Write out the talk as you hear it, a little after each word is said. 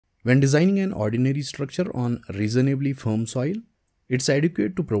When designing an ordinary structure on reasonably firm soil, it's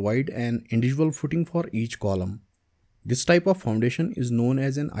adequate to provide an individual footing for each column. This type of foundation is known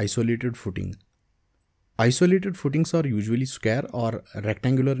as an isolated footing. Isolated footings are usually square or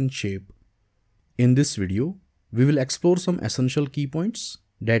rectangular in shape. In this video, we will explore some essential key points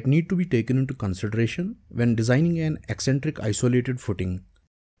that need to be taken into consideration when designing an eccentric isolated footing.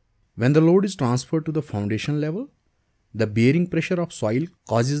 When the load is transferred to the foundation level, the bearing pressure of soil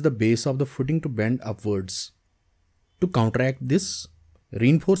causes the base of the footing to bend upwards. To counteract this,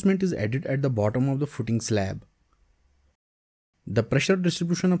 reinforcement is added at the bottom of the footing slab. The pressure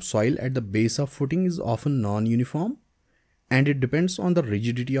distribution of soil at the base of footing is often non-uniform, and it depends on the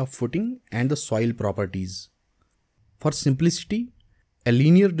rigidity of footing and the soil properties. For simplicity, a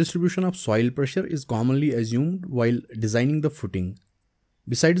linear distribution of soil pressure is commonly assumed while designing the footing.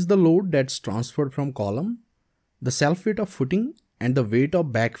 Besides the load that's transferred from column, the self-weight of footing and the weight of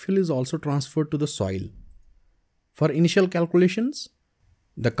backfill is also transferred to the soil. For initial calculations,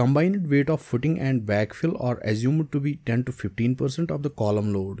 the combined weight of footing and backfill are assumed to be 10 to 15% of the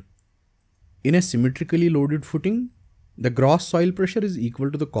column load. In a symmetrically loaded footing, the gross soil pressure is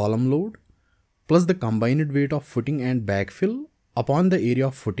equal to the column load plus the combined weight of footing and backfill upon the area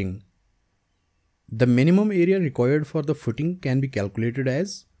of footing. The minimum area required for the footing can be calculated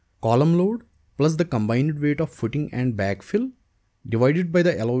as column load plus the combined weight of footing and backfill divided by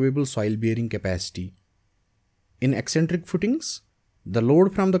the allowable soil bearing capacity. In eccentric footings, the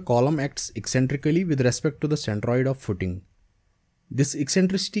load from the column acts eccentrically with respect to the centroid of footing. This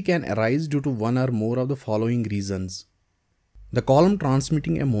eccentricity can arise due to one or more of the following reasons. The column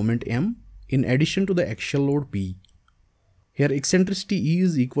transmitting a moment M in addition to the axial load P. Here eccentricity E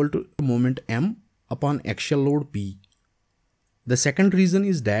is equal to moment M upon axial load P. The second reason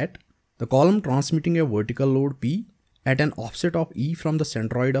is that the column transmitting a vertical load P at an offset of E from the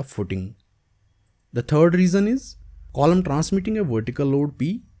centroid of footing. The third reason is column transmitting a vertical load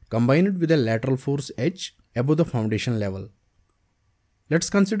P combined with a lateral force H above the foundation level. Let's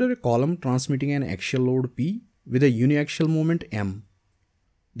consider a column transmitting an axial load P with a uniaxial moment M.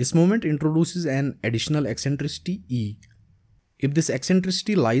 This moment introduces an additional eccentricity E. If this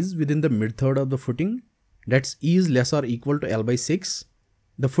eccentricity lies within the mid-third of the footing, that's E is less or equal to L by 6,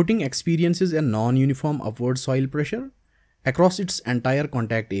 the footing experiences a non-uniform upward soil pressure across its entire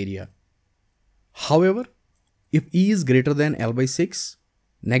contact area. However, if E is greater than L by 6,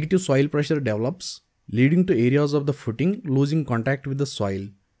 negative soil pressure develops, leading to areas of the footing losing contact with the soil.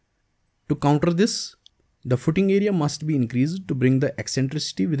 To counter this, the footing area must be increased to bring the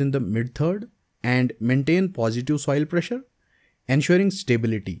eccentricity within the mid-third and maintain positive soil pressure, ensuring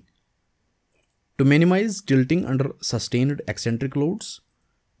stability. To minimize tilting under sustained eccentric loads,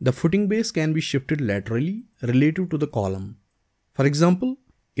 the footing base can be shifted laterally relative to the column. For example,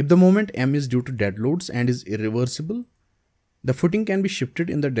 if the moment M is due to dead loads and is irreversible, the footing can be shifted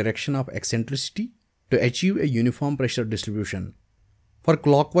in the direction of eccentricity to achieve a uniform pressure distribution. For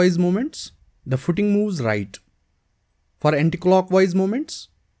clockwise moments, the footing moves right. For anticlockwise moments,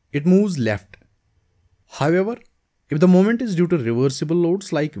 it moves left. However, if the moment is due to reversible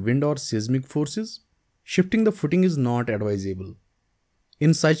loads like wind or seismic forces, shifting the footing is not advisable.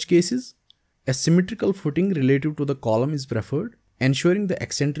 In such cases, a symmetrical footing relative to the column is preferred, ensuring the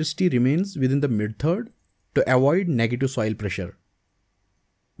eccentricity remains within the mid-third to avoid negative soil pressure.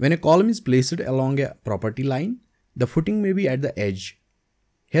 When a column is placed along a property line, the footing may be at the edge.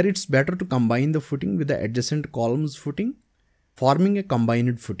 Here it's better to combine the footing with the adjacent column's footing, forming a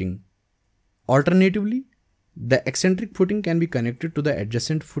combined footing. Alternatively, the eccentric footing can be connected to the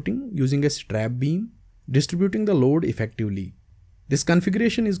adjacent footing using a strap beam, distributing the load effectively. This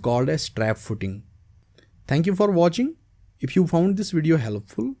configuration is called a strap footing. Thank you for watching. If you found this video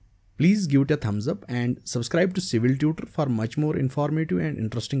helpful, please give it a thumbs up and subscribe to Civil Tutor for much more informative and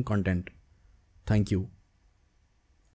interesting content. Thank you.